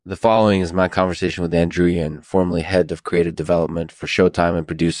The following is my conversation with Druyan, formerly head of creative development for Showtime and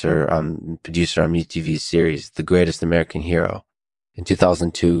producer on MTV's series The Greatest American Hero. In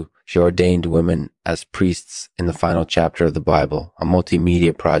 2002, she ordained women as priests in the final chapter of the Bible, a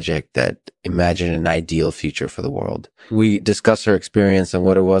multimedia project that imagined an ideal future for the world. We discuss her experience and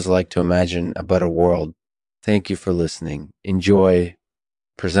what it was like to imagine a better world. Thank you for listening. Enjoy.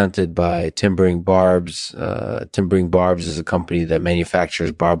 Presented by Timbering Barbs. Timbering Barbs is a company that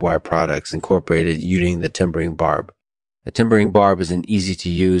manufactures barbed wire products incorporated using the Timbering Barb. A Timbering Barb is an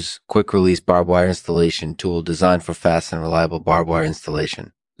easy-to-use, quick-release barbed wire installation tool designed for fast and reliable barbed wire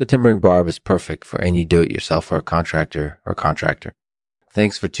installation. The Timbering Barb is perfect for any do-it-yourself or contractor.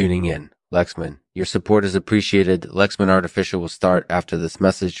 Thanks for tuning in. Lexman, your support is appreciated. Lexman Artificial will start after this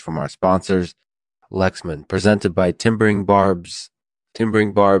message from our sponsors. Lexman, presented by Timbering Barbs.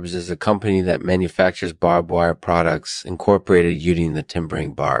 Timbering Barbs is a company that manufactures barbed wire products incorporated using the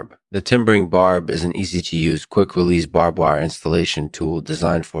Timbering Barb. The Timbering Barb is an easy-to-use, quick-release barbed wire installation tool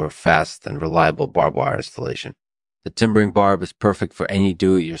designed for fast and reliable barbed wire installation. The Timbering Barb is perfect for any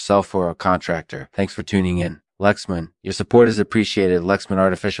do-it-yourself or a contractor. Thanks for tuning in. Lexman, your support is appreciated. Lexman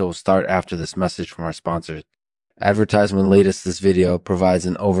Artificial will start after this message from our sponsors. Advertisement latest. This video provides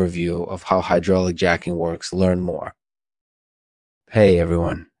an overview of how hydraulic jacking works. Learn more. Hey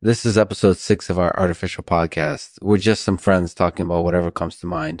everyone, this is episode 6 of our artificial podcast. We're just some friends talking about whatever comes to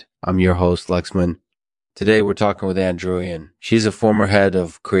mind. I'm your host, Lexman. Today we're talking with Druyan. She's a former head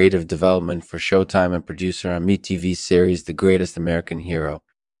of creative development for Showtime and producer on MTV's series The Greatest American Hero.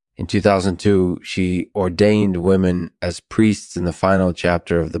 In 2002, she ordained women as priests in the final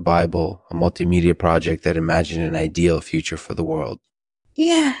chapter of the Bible, a multimedia project that imagined an ideal future for the world.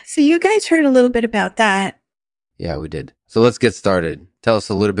 Yeah, so you guys heard a little bit about that. Yeah, we did. So let's get started. Tell us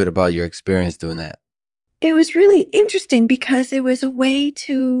a little bit about your experience doing that. It was really interesting because it was a way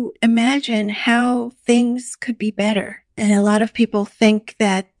to imagine how things could be better. And a lot of people think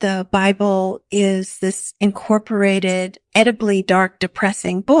that the Bible is this incorporated, edibly dark,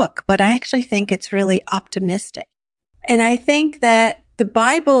 depressing book, but I actually think it's really optimistic. And I think that the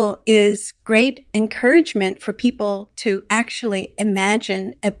Bible is great encouragement for people to actually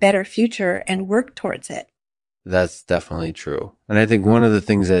imagine a better future and work towards it. That's definitely true. And I think one of the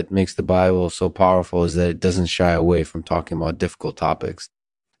things that makes the Bible so powerful is that it doesn't shy away from talking about difficult topics.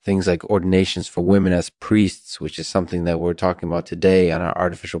 Things like ordinations for women as priests, which is something that we're talking about today on our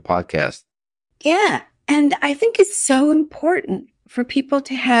artificial podcast. Yeah. And I think it's so important for people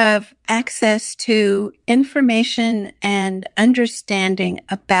to have access to information and understanding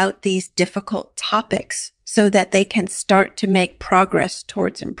about these difficult topics so that they can start to make progress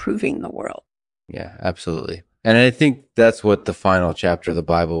towards improving the world. Yeah, absolutely. And I think that's what the final chapter of the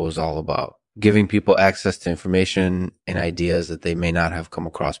Bible was all about, giving people access to information and ideas that they may not have come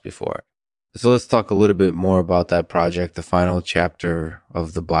across before. So let's talk a little bit more about that project, the final chapter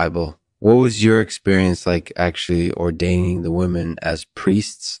of the Bible. What was your experience like actually ordaining the women as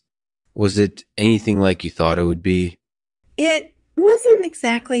priests? Was it anything like you thought it would be? It wasn't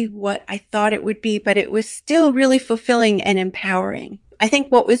exactly what I thought it would be, but it was still really fulfilling and empowering. I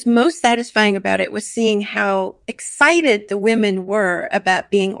think what was most satisfying about it was seeing how excited the women were about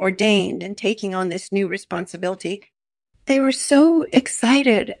being ordained and taking on this new responsibility. They were so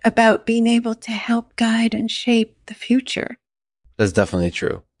excited about being able to help guide and shape the future. That's definitely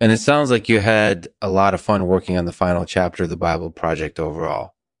true. And it sounds like you had a lot of fun working on the final chapter of the Bible project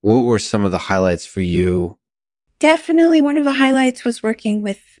overall. What were some of the highlights for you? Definitely one of the highlights was working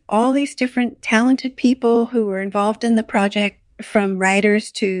with all these different talented people who were involved in the project, from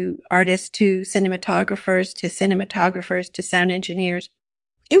writers to artists to cinematographers to sound engineers.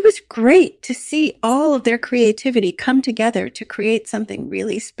 It was great to see all of their creativity come together to create something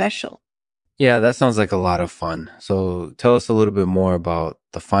really special. Yeah, that sounds like a lot of fun. So tell us a little bit more about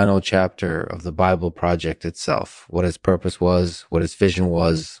the final chapter of the Bible project itself, what its purpose was, what its vision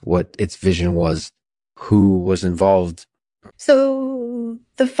was, who was involved. So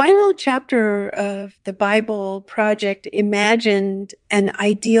the final chapter of the Bible project imagined an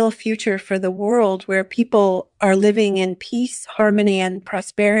ideal future for the world where people are living in peace, harmony, and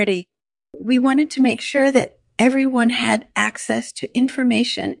prosperity. We wanted to make sure that everyone had access to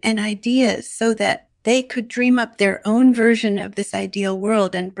information and ideas so that they could dream up their own version of this ideal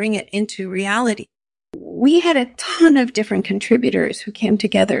world and bring it into reality. We had a ton of different contributors who came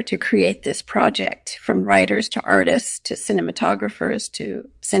together to create this project, from writers to artists to cinematographers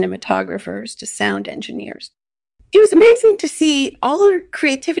to sound engineers. It was amazing to see all our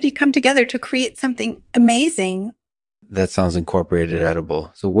creativity come together to create something amazing. That sounds incorporated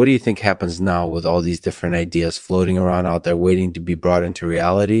edible. So what do you think happens now with all these different ideas floating around out there waiting to be brought into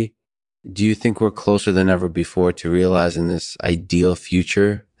reality? Do you think we're closer than ever before to realizing this ideal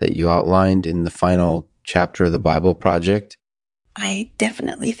future that you outlined in the final chapter of the Bible Project? I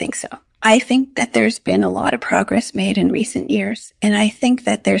definitely think so. I think that there's been a lot of progress made in recent years, and I think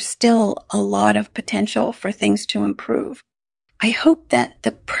that there's still a lot of potential for things to improve. I hope that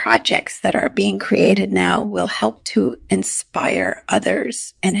the projects that are being created now will help to inspire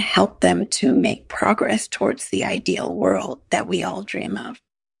others and help them to make progress towards the ideal world that we all dream of.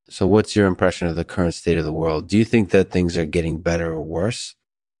 So what's your impression of the current state of the world? Do you think that things are getting better or worse?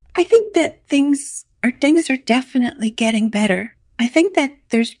 I think that things are definitely getting better. I think that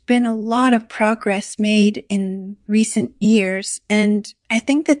there's been a lot of progress made in recent years, and I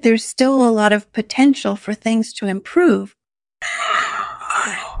think that there's still a lot of potential for things to improve.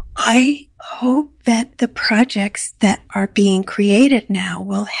 I hope that the projects that are being created now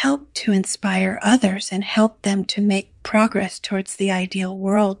will help to inspire others and help them to make progress towards the ideal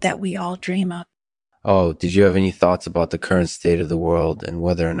world that we all dream of. Oh, did you have any thoughts about the current state of the world and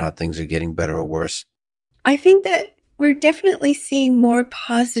whether or not things are getting better or worse? I think that we're definitely seeing more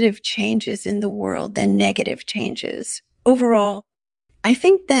positive changes in the world than negative changes. Overall, I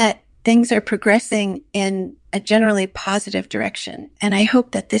think that things are progressing in a generally positive direction, and I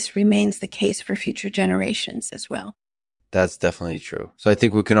hope that this remains the case for future generations as well. That's definitely true. So I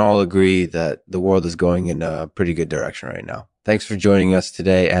think we can all agree that the world is going in a pretty good direction right now. Thanks for joining us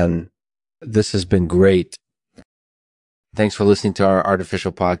today, and this has been great. Thanks for listening to our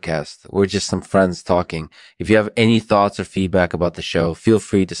artificial podcast. We're just some friends talking. If you have any thoughts or feedback about the show, feel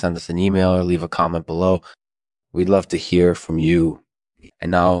free to send us an email or leave a comment below. We'd love to hear from you.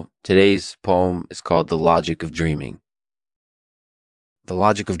 And now, today's poem is called The Logic of Dreaming. The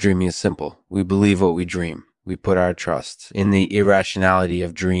logic of dreaming is simple. We believe what we dream. We put our trust in the irrationality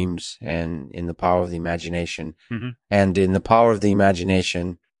of dreams and in the power of the imagination. And in the power of the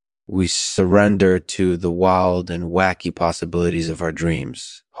imagination, we surrender to the wild and wacky possibilities of our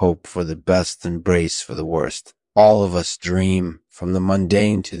dreams. Hope for the best and brace for the worst. All of us dream, from the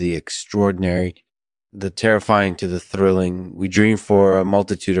mundane to the extraordinary, the terrifying to the thrilling. We dream for a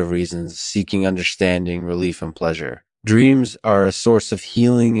multitude of reasons, seeking understanding, relief, and pleasure. Dreams are a source of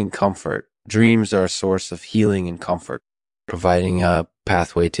healing and comfort. Dreams are a source of healing and comfort, providing a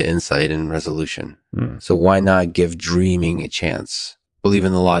pathway to insight and resolution. So why not give dreaming a chance? Believe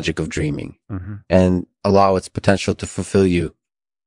in the logic of dreaming and allow its potential to fulfill you.